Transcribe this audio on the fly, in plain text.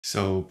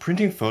So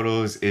printing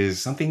photos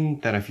is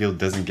something that I feel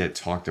doesn't get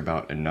talked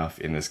about enough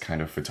in this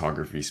kind of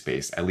photography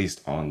space, at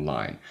least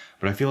online.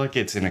 But I feel like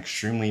it's an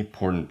extremely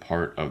important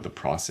part of the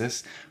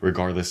process,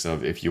 regardless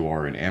of if you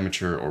are an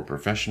amateur or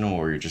professional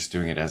or you're just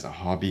doing it as a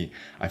hobby.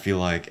 I feel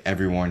like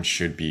everyone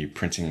should be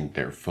printing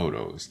their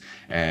photos.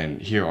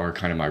 And here are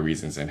kind of my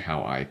reasons and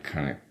how I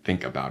kind of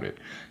think about it.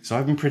 So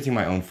I've been printing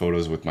my own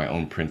photos with my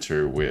own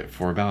printer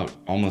for about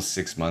almost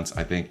 6 months,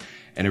 I think.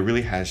 And it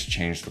really has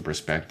changed the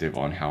perspective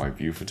on how I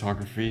view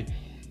photography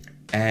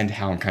and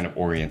how I'm kind of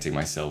orienting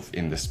myself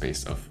in the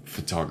space of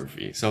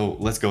photography. So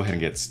let's go ahead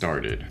and get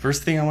started.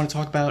 First thing I want to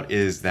talk about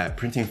is that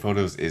printing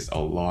photos is a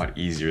lot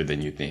easier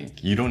than you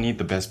think. You don't need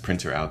the best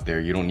printer out there.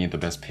 You don't need the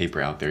best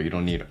paper out there. You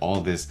don't need all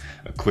this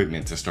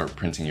equipment to start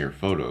printing your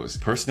photos.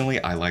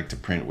 Personally, I like to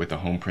print with a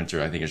home printer.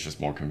 I think it's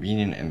just more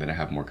convenient and then I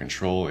have more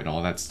control and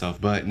all that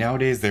stuff. But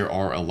nowadays there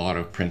are a lot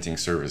of printing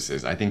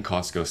services. I think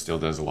Costco still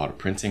does a lot of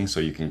printing, so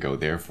you can go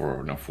there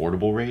for an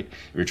affordable rate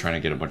if you're trying to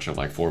get a bunch of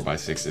like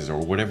 4x6s or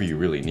whatever you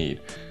really need.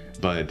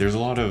 But there's a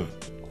lot of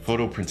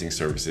photo printing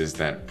services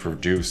that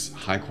produce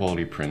high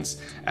quality prints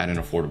at an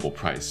affordable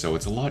price. So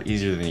it's a lot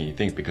easier than you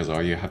think, because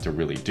all you have to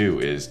really do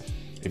is,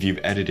 if you've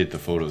edited the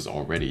photos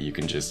already, you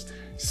can just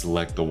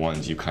select the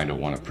ones you kind of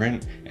want to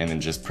print and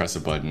then just press a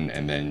button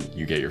and then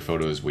you get your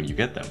photos when you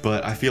get them.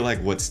 But I feel like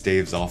what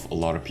staves off a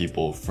lot of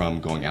people from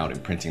going out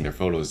and printing their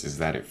photos is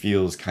that it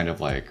feels kind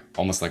of like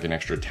almost like an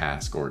extra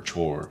task or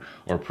chore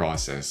or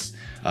process.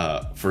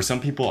 For some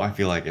people, I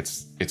feel like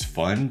it's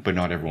fun, but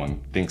not everyone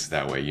thinks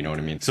that way, you know what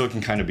I mean? So it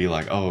can kind of be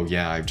like, oh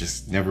yeah, I've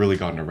just never really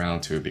gotten around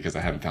to it because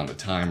I haven't found the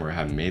time or I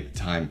haven't made the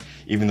time.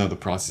 Even though the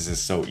process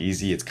is so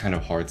easy, it's kind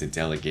of hard to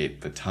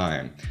delegate the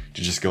time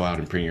to just go out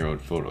and print your own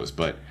photos.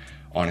 But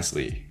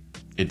honestly,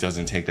 it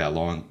doesn't take that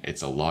long.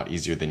 It's a lot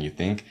easier than you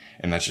think.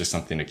 And that's just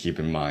something to keep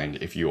in mind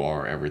if you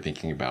are ever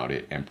thinking about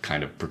it and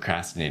kind of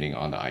procrastinating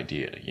on the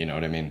idea, you know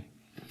what I mean?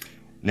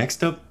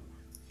 Next up,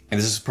 and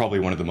this is probably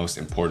one of the most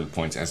important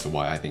points as to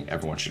why I think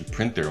everyone should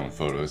print their own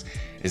photos,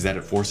 is that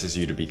it forces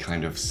you to be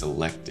kind of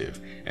selective.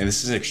 And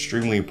this is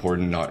extremely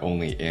important not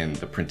only in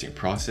the printing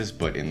process,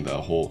 but in the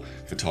whole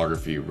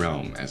photography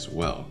realm as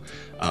well.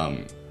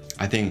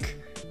 I think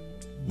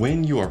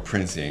when you are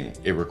printing,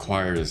 it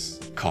requires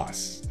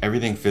costs.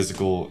 Everything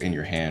physical in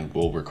your hand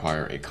will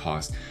require a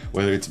cost,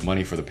 whether it's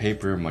money for the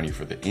paper, money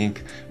for the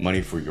ink,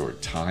 money for your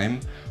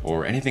time,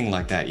 or anything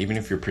like that. Even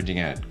if you're printing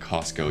at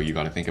Costco, you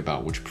got to think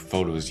about which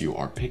photos you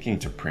are picking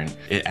to print.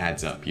 It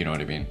adds up, you know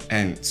what I mean?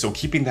 And so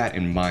keeping that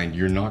in mind,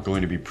 you're not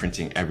going to be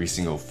printing every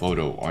single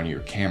photo on your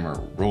camera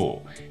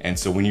roll. And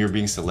so when you're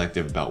being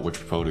selective about which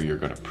photo you're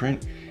going to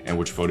print and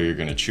which photo you're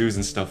going to choose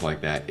and stuff like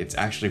that, it's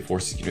actually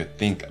forcing you to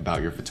think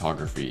about your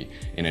photography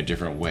in a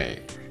different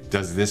way.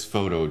 Does this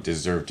photo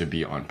deserve to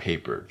be on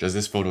paper? Does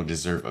this photo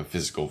deserve a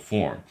physical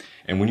form?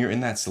 And when you're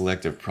in that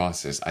selective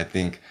process, I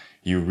think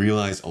you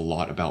realize a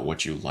lot about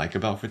what you like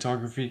about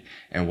photography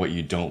and what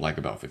you don't like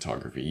about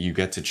photography. You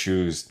get to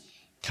choose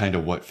kind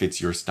of what fits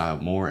your style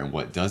more and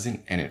what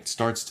doesn't, and it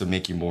starts to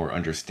make you more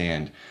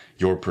understand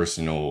your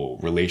personal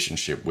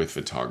relationship with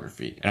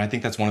photography. And I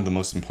think that's one of the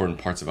most important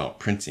parts about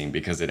printing,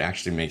 because it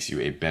actually makes you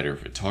a better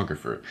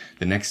photographer.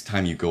 The next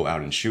time you go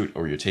out and shoot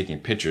or you're taking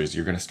pictures,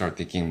 you're going to start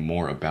thinking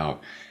more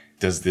about,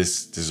 does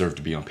this deserve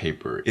to be on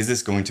paper? Is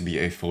this going to be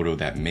a photo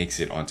that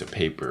makes it onto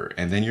paper?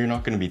 And then you're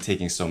not going to be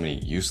taking so many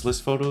useless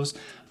photos,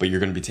 but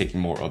you're going to be taking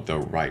more of the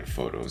right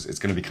photos. It's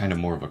going to be kind of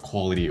more of a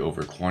quality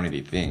over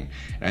quantity thing.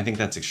 And I think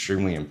that's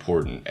extremely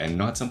important and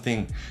not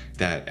something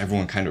that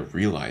everyone kind of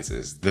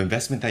realizes. The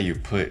investment that you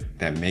put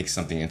that makes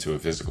something into a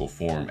physical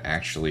form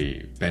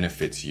actually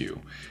benefits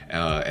you.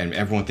 And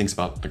everyone thinks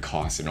about the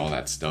cost and all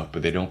that stuff,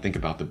 but they don't think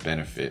about the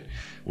benefit,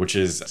 which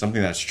is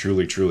something that's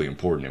truly, truly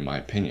important in my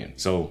opinion.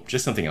 So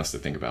just something else to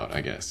think about,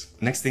 I guess.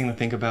 Next thing to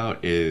think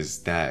about is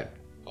that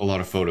a lot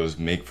of photos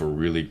make for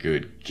really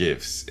good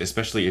gifts,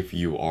 especially if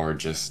you are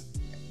just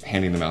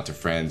handing them out to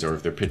friends, or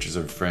if they're pictures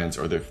of friends,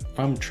 or they're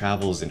from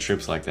travels and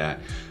trips like that.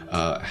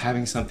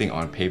 Having something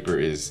on paper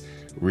is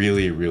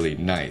really, really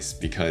nice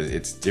because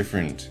it's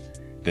different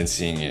than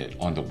seeing it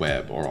on the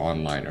web or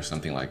online or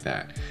something like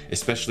that,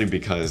 especially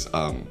because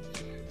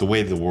the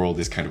way the world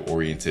is kind of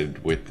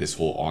oriented with this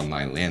whole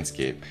online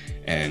landscape.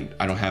 And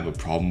I don't have a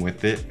problem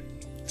with it,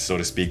 so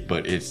to speak,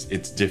 but it's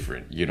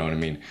different, you know what I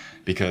mean?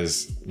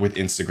 Because with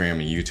Instagram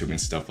and YouTube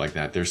and stuff like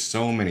that, there's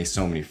so many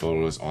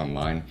photos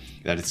online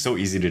that it's so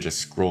easy to just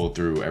scroll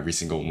through every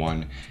single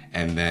one,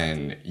 and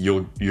then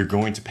you're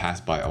going to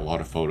pass by a lot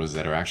of photos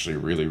that are actually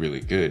really,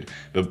 really good.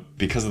 But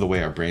because of the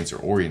way our brains are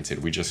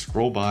oriented, we just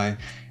scroll by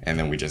and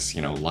then we just,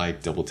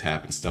 like, double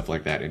tap and stuff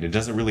like that, and it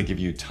doesn't really give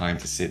you time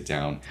to sit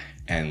down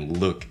and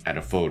look at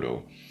a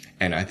photo.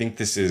 And I think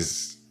this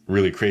is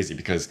really crazy,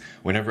 because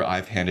whenever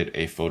I've handed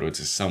a photo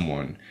to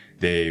someone,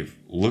 they've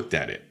looked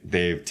at it,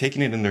 they've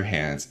taken it in their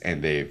hands,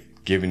 and they've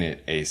given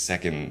it a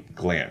second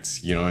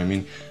glance, you know what I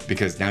mean?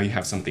 Because now you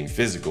have something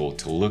physical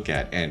to look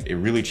at, and it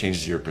really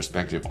changes your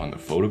perspective on the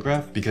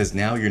photograph, because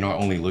now you're not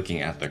only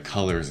looking at the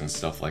colors and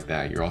stuff like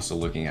that, you're also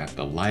looking at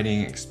the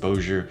lighting,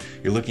 exposure,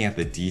 you're looking at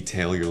the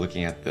detail, you're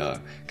looking at the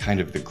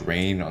kind of the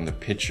grain on the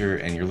picture,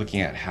 and you're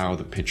looking at how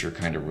the picture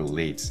kind of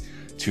relates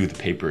to the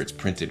paper it's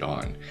printed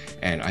on.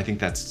 And I think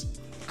that's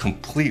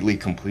completely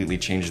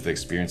changes the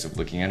experience of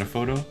looking at a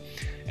photo,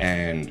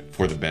 and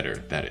for the better,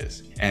 that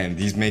is. And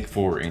these make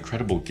for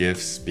incredible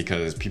gifts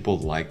because people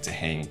like to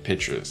hang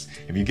pictures.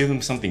 If you give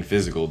them something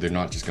physical, they're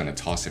not just gonna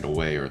toss it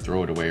away or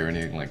throw it away or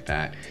anything like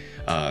that.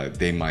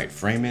 They might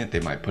frame it, they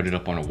might put it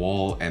up on a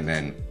wall, and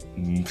then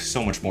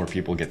so much more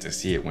people get to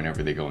see it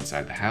whenever they go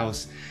inside the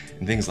house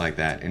and things like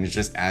that. And it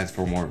just adds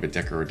for more of a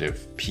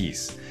decorative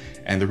piece.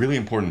 And the really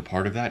important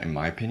part of that, in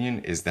my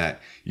opinion, is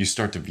that you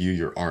start to view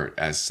your art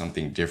as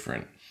something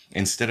different.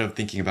 Instead of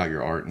thinking about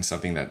your art and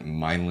something that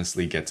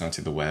mindlessly gets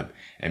onto the web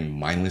and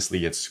mindlessly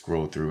gets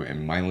scrolled through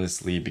and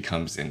mindlessly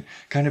becomes an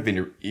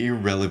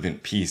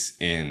irrelevant piece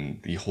in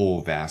the whole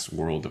vast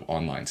world of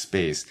online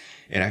space,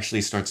 it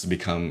actually starts to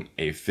become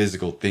a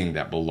physical thing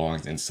that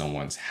belongs in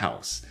someone's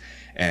house.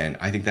 And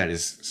I think that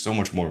is so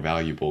much more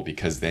valuable,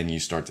 because then you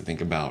start to think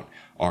about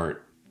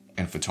art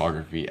and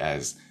photography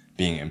as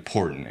being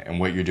important, and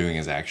what you're doing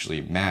is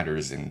actually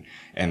matters, and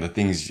the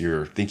things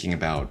you're thinking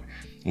about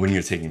when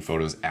you're taking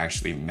photos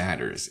actually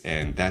matters.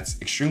 And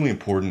that's extremely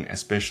important,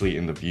 especially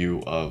in the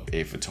view of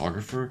a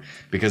photographer,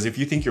 because if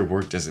you think your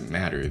work doesn't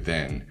matter,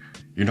 then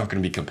you're not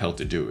going to be compelled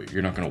to do it.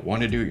 You're not going to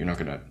want to do it. You're not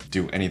going to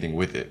do anything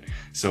with it.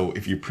 So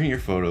if you print your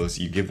photos,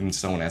 you give them to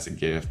someone as a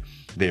gift,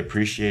 they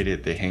appreciate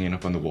it, they hang it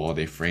up on the wall,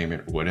 they frame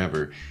it,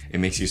 whatever, it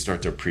makes you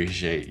start to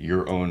appreciate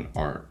your own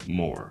art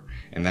more.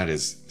 And that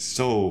is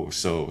so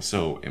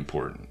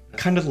important.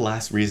 Kind of the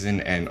last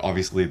reason, and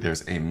obviously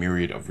there's a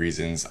myriad of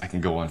reasons, I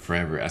can go on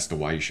forever as to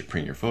why you should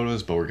print your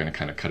photos, but we're going to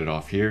kind of cut it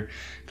off here.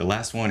 The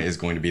last one is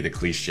going to be the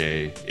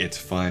cliche: it's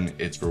fun,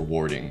 it's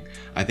rewarding.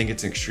 I think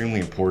it's extremely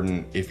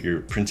important, if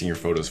you're printing your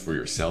photos for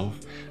yourself,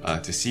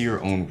 to see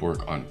your own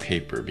work on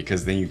paper,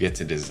 because then you get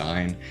to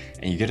design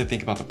and you get to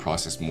think about the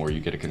process more. You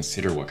get to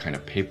consider what kind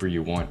of paper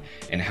you want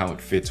and how it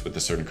fits with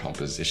the certain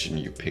composition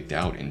you picked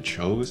out and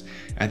chose.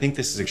 I think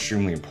this is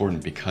extremely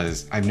important,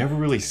 because I've never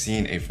really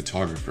seen a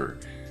photographer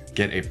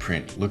get a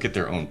print, look at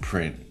their own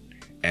print,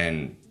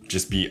 and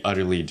just be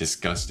utterly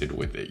disgusted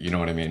with it. You know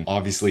what I mean?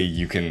 Obviously,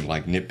 you can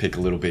like nitpick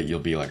a little bit. You'll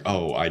be like,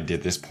 oh, I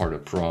did this part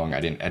up wrong. I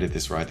didn't edit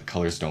this right. The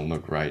colors don't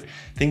look right.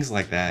 Things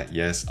like that.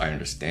 Yes, I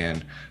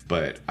understand.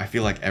 But I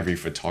feel like every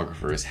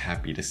photographer is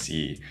happy to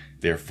see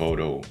their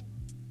photo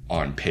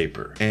on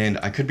paper. And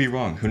I could be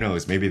wrong. Who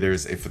knows? Maybe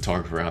there's a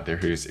photographer out there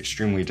who's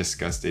extremely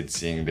disgusted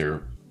seeing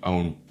their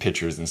own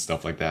pictures and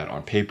stuff like that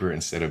on paper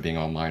instead of being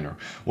online or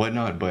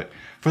whatnot. But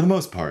for the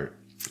most part,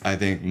 I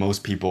think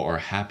most people are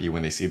happy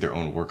when they see their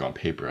own work on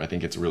paper. I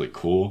think it's really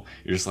cool.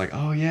 You're just like,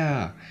 oh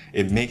yeah,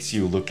 it makes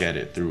you look at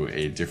it through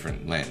a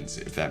different lens,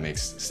 if that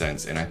makes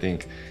sense. And I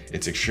think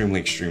it's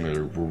extremely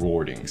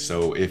rewarding.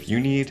 So if you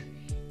need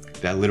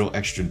that little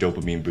extra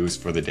dopamine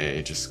boost for the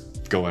day,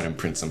 just go out and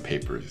print some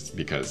papers,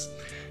 because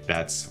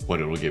that's what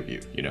it'll give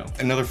you, you know.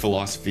 Another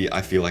philosophy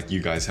I feel like you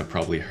guys have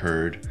probably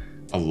heard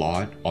a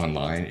lot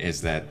online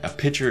is that a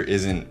picture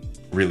isn't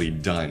really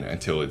done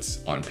until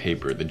it's on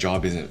paper. The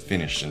job isn't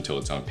finished until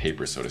it's on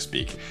paper, so to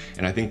speak.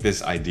 And I think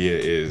this idea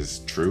is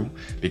true,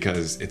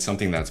 because it's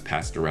something that's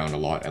passed around a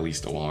lot, at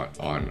least a lot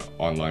on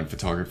online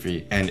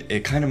photography. And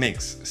it kind of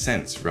makes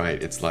sense,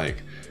 right? It's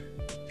like,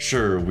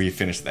 sure, we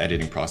finished the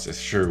editing process.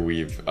 Sure,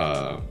 we've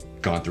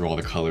gone through all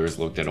the colors,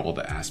 looked at all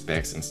the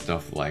aspects and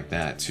stuff like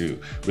that to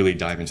really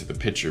dive into the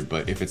picture.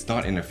 But if it's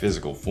not in a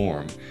physical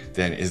form,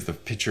 then is the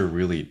picture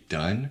really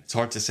done? It's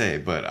hard to say,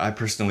 but I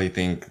personally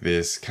think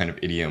this kind of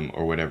idiom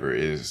or whatever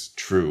is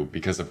true,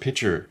 because a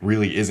picture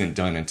really isn't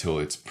done until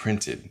it's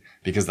printed.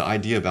 Because the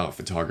idea about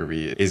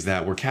photography is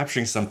that we're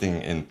capturing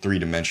something in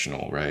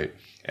 3-dimensional, right?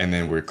 And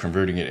then we're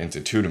converting it into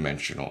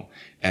 2-dimensional.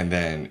 And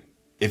then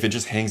if it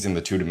just hangs in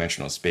the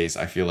 2-dimensional space,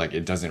 I feel like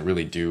it doesn't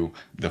really do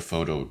the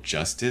photo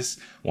justice.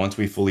 Once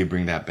we fully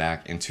bring that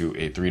back into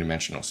a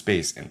 3-dimensional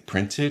space and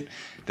print it,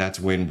 that's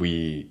when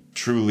we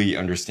truly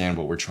understand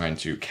what we're trying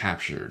to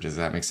capture. Does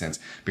that make sense?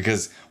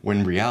 Because when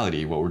in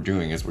reality, what we're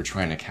doing is we're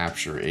trying to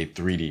capture a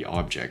 3D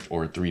object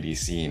or a 3D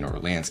scene or a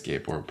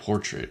landscape or a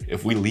portrait.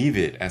 If we leave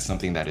it as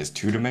something that is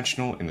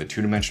 2-dimensional in the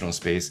 2-dimensional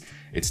space,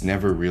 it's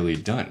never really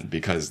done,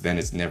 because then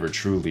it's never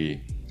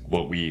truly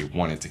what we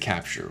wanted to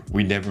capture.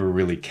 We never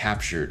really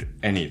captured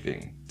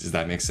anything. Does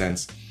that make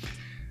sense?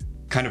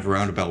 Kind of a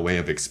roundabout way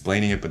of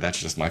explaining it, but that's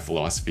just my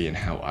philosophy and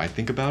how I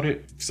think about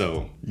it.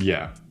 So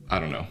yeah, I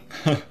don't know.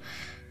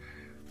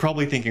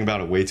 Probably thinking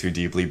about it way too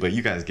deeply, but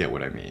you guys get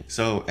what I mean.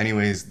 So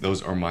anyways,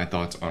 those are my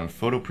thoughts on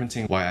photo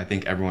printing, why I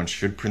think everyone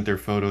should print their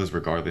photos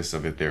regardless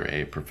of if they're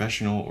a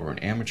professional or an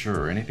amateur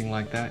or anything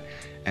like that,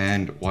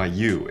 and why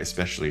you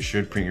especially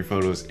should print your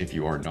photos if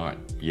you are not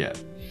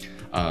yet.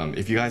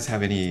 If you guys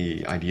have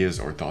any ideas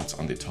or thoughts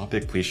on the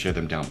topic, please share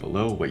them down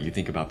below, what you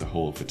think about the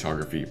whole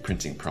photography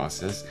printing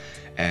process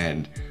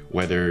and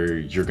whether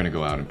you're gonna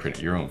go out and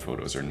print your own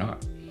photos or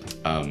not.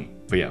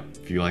 But yeah,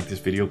 if you like this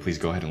video, please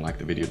go ahead and like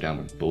the video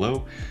down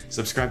below.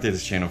 Subscribe to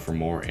this channel for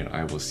more, and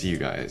I will see you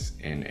guys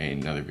in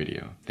another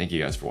video. Thank you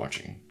guys for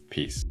watching.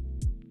 Peace.